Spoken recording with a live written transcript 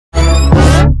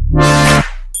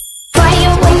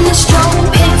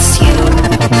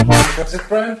What's it,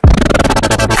 friend?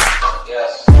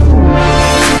 Yes.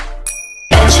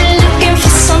 Bet you're looking for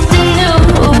something new.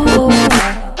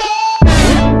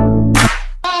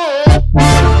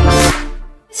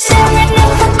 Staring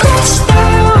up across the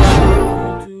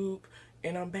room. YouTube,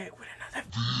 and I'm back with another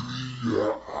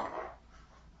video.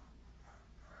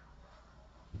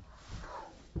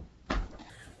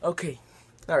 Okay,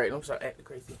 alright, I'm sorry, acting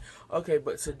crazy. Okay,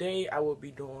 but today I will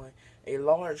be doing a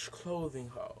large clothing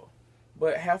haul.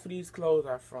 But half of these clothes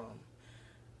are from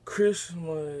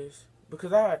Christmas,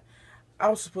 because I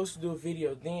was supposed to do a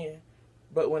video then,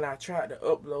 but when I tried to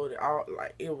upload it,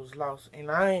 it was lost, and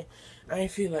I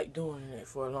ain't feel like doing it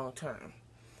for a long time.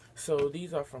 So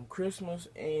these are from Christmas,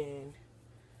 and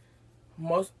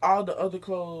all the other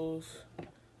clothes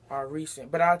are recent,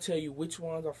 but I'll tell you which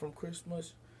ones are from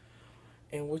Christmas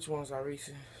and which ones are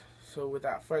recent. So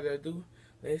without further ado,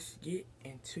 let's get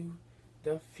into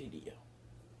the video.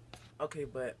 Okay,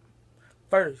 but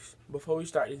first, before we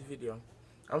start this video,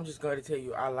 I'm just going to tell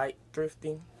you I like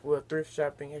thrifting, well, thrift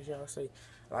shopping, as y'all say.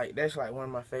 Like, that's like one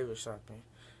of my favorite shopping.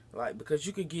 Like, because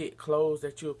you could get clothes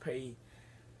that you'll pay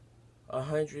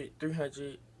 $100,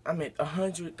 $300,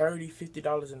 $130,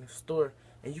 $50 in the store,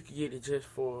 and you can get it just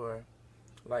for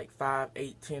like $5,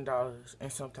 $8, $10,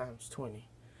 and sometimes $20.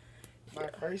 My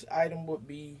first item would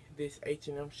be this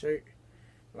H&M shirt.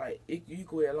 Like, you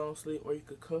could wear a long sleeve or you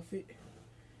could cuff it.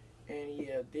 And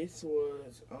yeah, this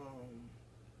was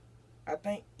I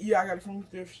got it from the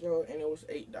thrift store, and it was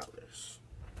 $8.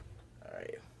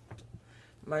 Alright.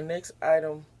 My next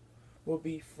item will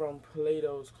be from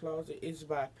Plato's Closet. It's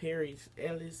by Perry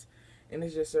Ellis, and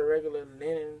it's just a regular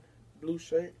linen blue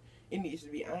shirt. It needs to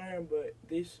be ironed, but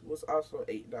this was also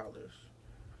 $8.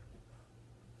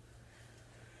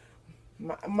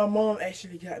 My mom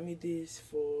actually got me this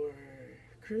for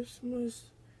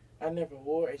Christmas. I never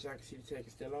wore it, as y'all can see the tag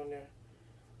is still on there.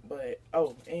 But,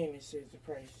 oh, and it says the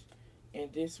price.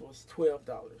 And this was $12.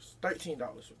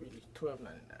 $13 really, $12.99.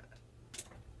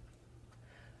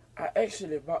 I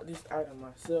actually bought this item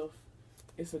myself.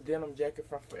 It's a denim jacket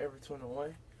from Forever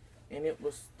 21. And it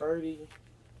was $32.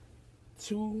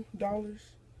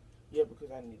 Yeah, because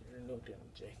I needed a new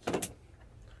denim jacket.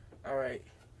 Alright.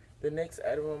 The next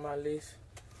item on my list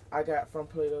I got from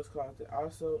Plato's Closet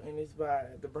also, and it's by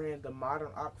the brand The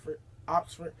Modern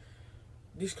Oxford.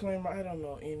 Disclaimer, I don't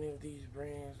know any of these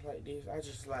brands like this. I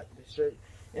just like the shirt.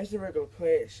 And it's a regular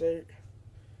plaid shirt.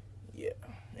 Yeah.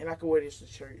 And I can wear this to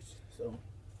church. So,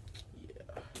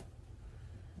 yeah.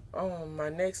 My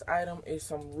next item is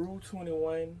some Rue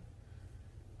 21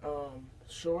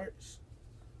 shorts.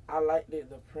 I liked the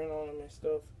print on them and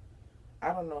stuff. I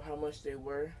don't know how much they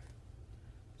were.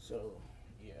 So,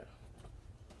 yeah.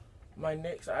 My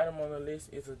next item on the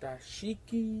list is a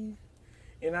dashiki.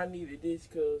 And I needed this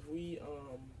because we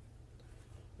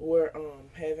were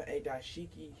having a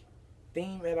dashiki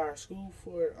theme at our school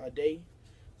for a day.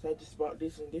 So I just bought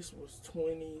this, and this was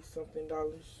 $20-something.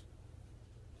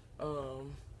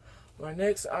 My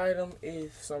next item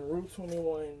is some Rue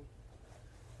 21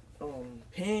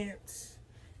 pants.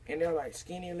 And they're like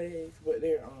skinny legs, but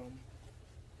they're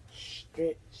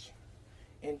stretch.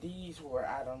 And these were,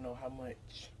 I don't know how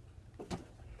much.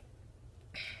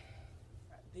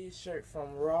 This shirt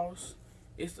from Ross.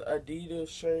 It's an Adidas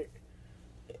shirt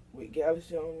with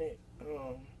Galaxy on it.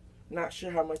 Not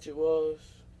sure how much it was,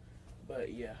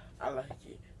 but yeah, I like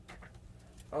it.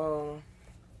 Our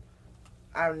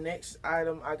next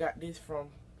item, I got this from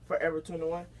Forever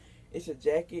 21. It's a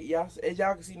jacket. As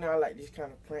y'all can see now, I like this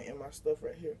kind of print in my stuff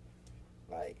right here.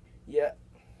 Like, yeah.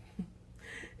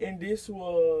 And this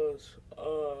was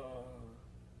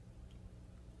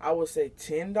I would say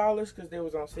 $10 because they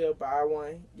was on sale. Buy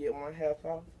one, get one half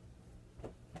off.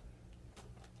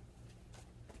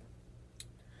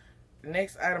 The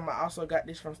next item, I also got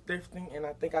this from thrifting, and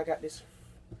I think I got this.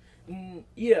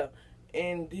 Yeah,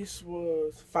 and this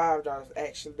was $5.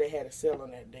 Actually, they had a sale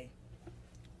on that day.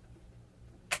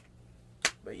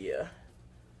 But yeah,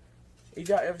 if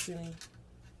y'all ever seen me,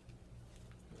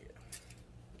 yeah.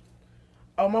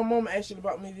 Oh, my mom actually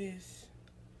bought me this,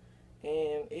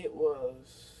 and it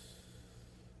was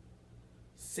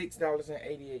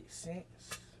 $6.88,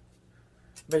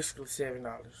 basically $7.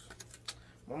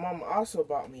 My mom also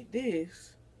bought me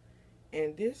this,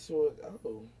 and this was,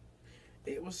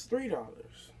 it was $3.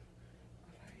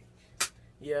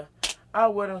 Yeah, I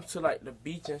wear them to like the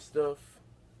beach and stuff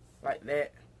like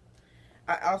that.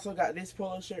 I also got this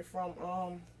polo shirt from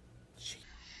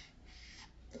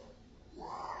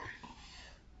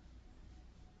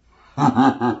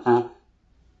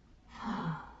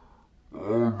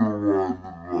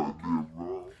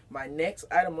my next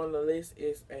item on the list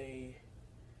is a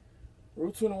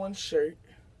Rue 21 shirt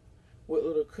with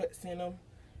little cuts in them.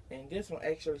 And this one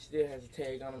actually still has a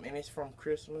tag on them, and it's from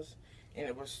Christmas, and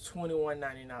it was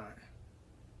 $21.99.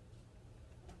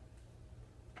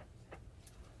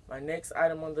 My next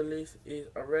item on the list is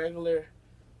a regular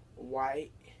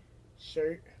white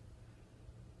shirt.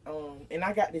 And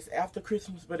I got this after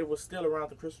Christmas, but it was still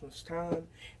around the Christmas time.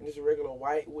 And it's a regular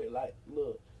white with like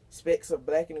little specks of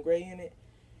black and gray in it.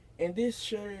 And this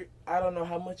shirt, I don't know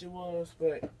how much it was,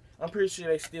 but I'm pretty sure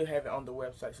they still have it on the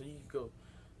website, so you can go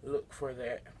look for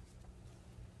that.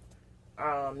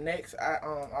 Next, I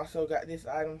also got this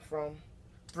item from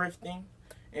Thrifting,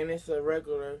 and it's a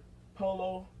regular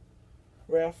polo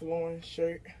Ralph Lauren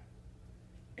shirt,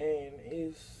 and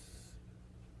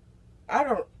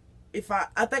I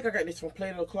think I got this from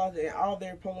Play-Doh Closet, and all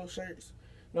their polo shirts,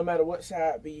 no matter what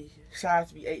size be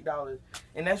 $8,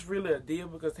 and that's really a deal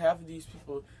because half of these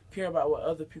people care about what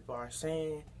other people are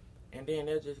saying, and then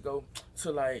they'll just go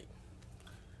to like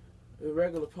the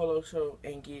regular polo shop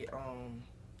and get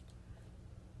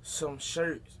some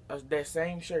shirts, that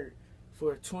same shirt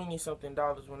for $20-something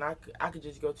when I could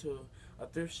just go to a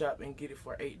thrift shop and get it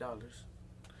for $8,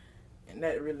 and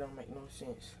that really don't make no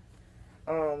sense.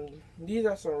 These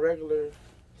are some regular,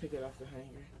 take it off the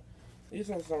hanger.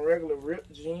 These are some regular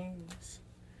ripped jeans.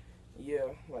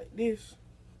 Yeah, like this.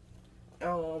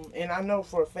 And I know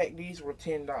for a fact these were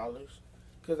 $10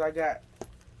 because I got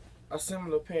a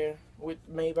similar pair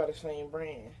made by the same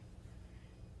brand,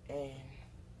 and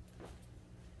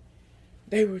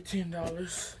they were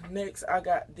 $10. Next, I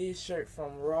got this shirt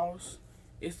from Ross.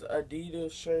 It's an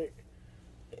Adidas shirt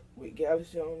with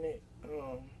Galaxy on it.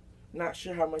 Not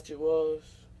sure how much it was,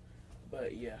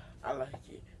 but yeah, I like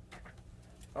it.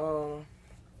 Our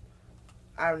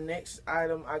next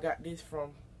item, I got this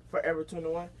from Forever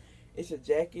 21. It's a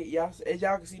jacket. As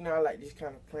y'all can see now, I like this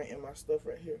kind of print in my stuff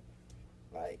right here.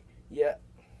 Like, yeah.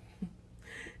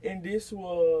 And this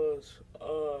was,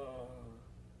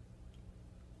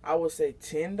 I would say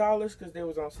 $10 because they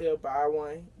was on sale. Buy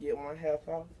one, get one half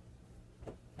off.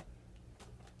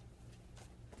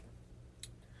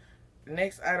 The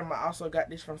next item, I also got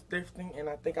this from Thrifting, and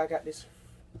I think I got this,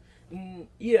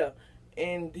 yeah,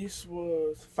 and this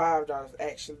was $5.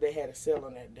 Actually, they had a sale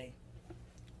on that day.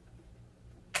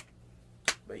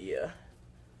 But yeah,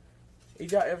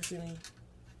 if y'all ever seen me,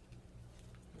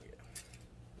 yeah.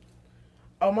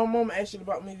 Oh, my mom actually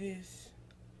bought me this,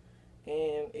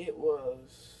 and it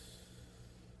was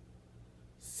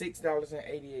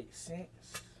 $6.88,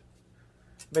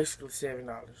 basically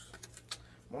 $7.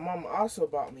 My mom also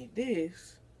bought me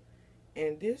this,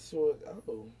 and this was,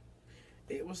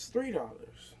 it was $3. Like,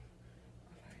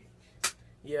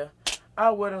 yeah,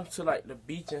 I wear them to like the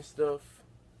beach and stuff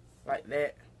like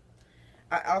that.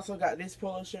 I also got this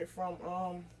polo shirt from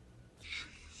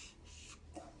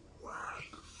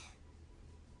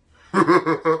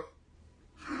I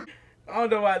don't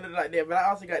know why I look like that, but I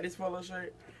also got this polo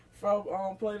shirt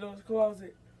from Play-Doh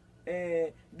Closet,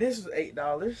 and this was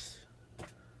 $8.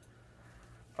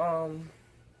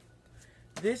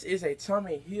 This is a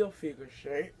Tommy Hilfiger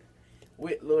shirt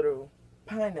with little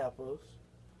pineapples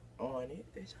on it,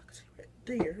 as y'all can see right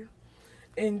there.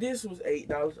 And this was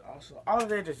 $8 also. All of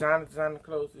their designer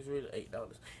clothes is really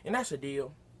 $8, and that's a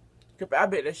deal. I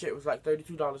bet that shit was like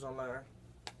 $32 online.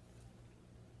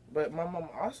 But my mom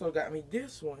also got me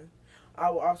this one. I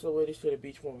will also wear this to the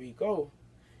beach when we go,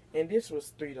 and this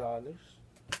was $3.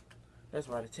 That's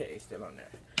why the tag is still on there.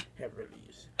 Haven't really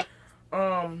used it.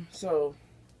 So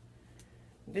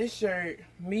this shirt,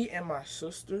 me and my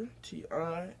sister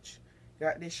Tianj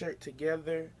got this shirt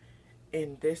together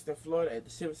in Destin, Florida at the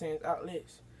Silver Sands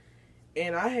outlets,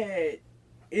 and I had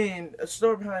in a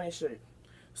store behind this shirt.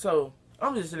 So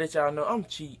I'm just to let y'all know I'm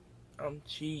cheap.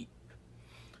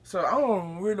 So I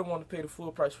don't really want to pay the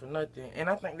full price for nothing, and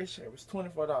I think this shirt was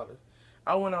 $24.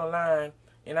 I went online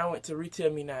and I went to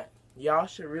Retail Me Not. Y'all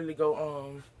should really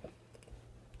go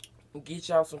get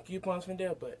y'all some coupons from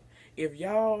there, but if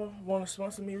y'all want to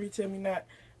sponsor me, Retail Me Not,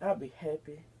 I'll be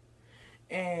happy.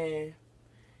 And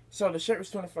so the shirt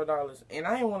was $24, and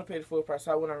I didn't want to pay the full price,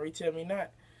 so I went on Retail Me Not,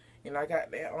 and I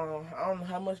got that I don't know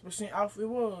how much % off it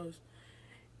was,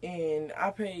 and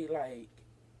I paid like,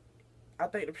 I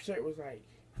think the shirt was like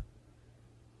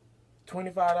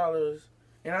 $25,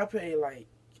 and I paid like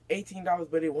 $18,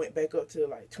 but it went back up to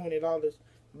like $20.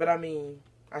 But I mean,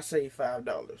 I saved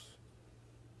 $5.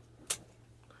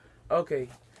 Okay,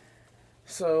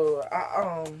 so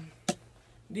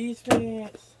these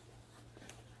pants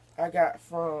I got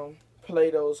from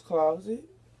Play-Doh's Closet,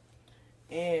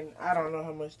 and I don't know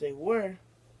how much they were,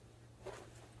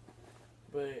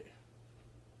 but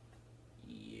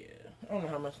yeah, I don't know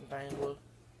how much the thing was.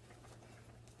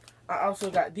 I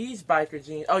also got these biker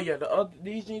jeans. Oh yeah,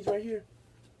 these jeans right here.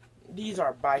 These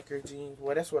are biker jeans.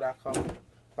 Well, that's what I call them,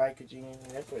 biker jeans,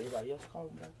 and that's what everybody else calls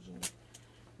them, biker jeans.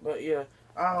 But yeah,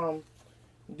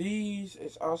 these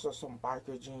is also some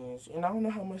biker jeans, and I don't know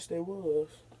how much they was,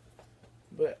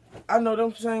 but I know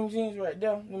them same jeans right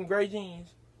there, them gray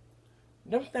jeans.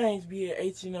 Them things be at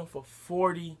H&M for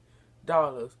 $40.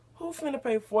 Who finna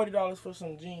pay $40 for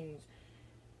some jeans?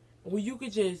 Well, you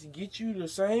could just get you the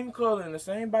same color and the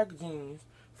same biker jeans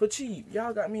for cheap.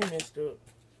 Y'all got me messed up.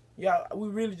 Y'all, we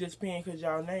really just paying because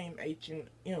y'all name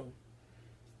H&M.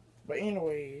 But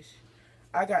anyways,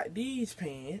 I got these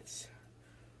pants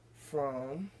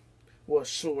from, well,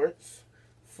 shorts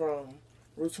from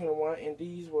Rue 21, and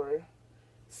these were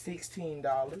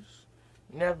 $16.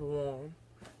 Never worn them,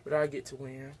 but I get to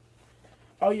wear them.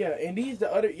 Oh yeah, and these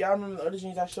y'all remember the other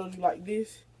jeans I showed you like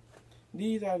this?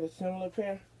 These are the similar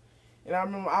pair. And I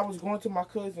remember I was going to my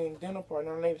cousin's dinner party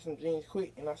and I needed some jeans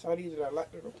quick, and I saw these and I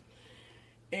liked them.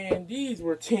 And these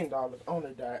were $10 on the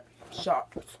dot.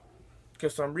 Shocked.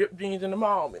 Because some ripped jeans in the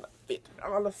mall be like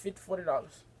 $50, $40.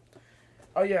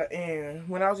 Oh yeah, and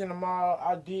when I was in the mall,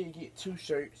 I did get 2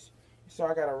 shirts. So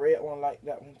I got a red one like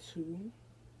that one too.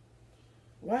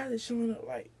 Why is it showing up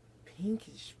like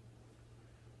pinkish?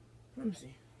 Let me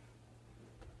see.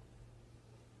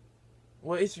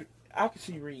 Well, I can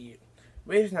see red,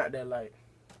 but it's not that light.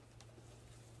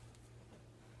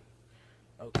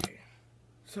 Okay.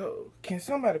 So, can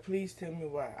somebody please tell me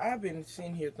why? I've been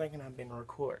sitting here thinking I've been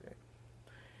recording.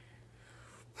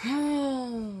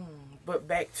 But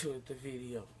back to the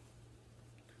video.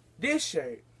 This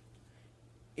shirt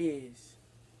is,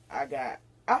 I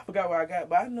forgot what I got,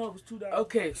 but I know it was $2.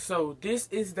 Okay, so this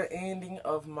is the ending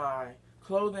of my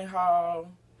clothing haul,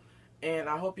 and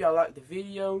I hope y'all like the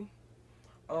video.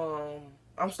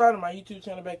 I'm starting my YouTube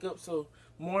channel back up, so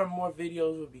more and more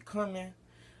videos will be coming.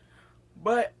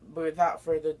 But without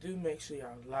further ado, make sure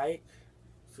y'all like,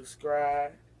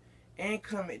 subscribe, and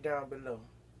comment down below.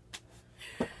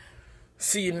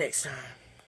 See you next time.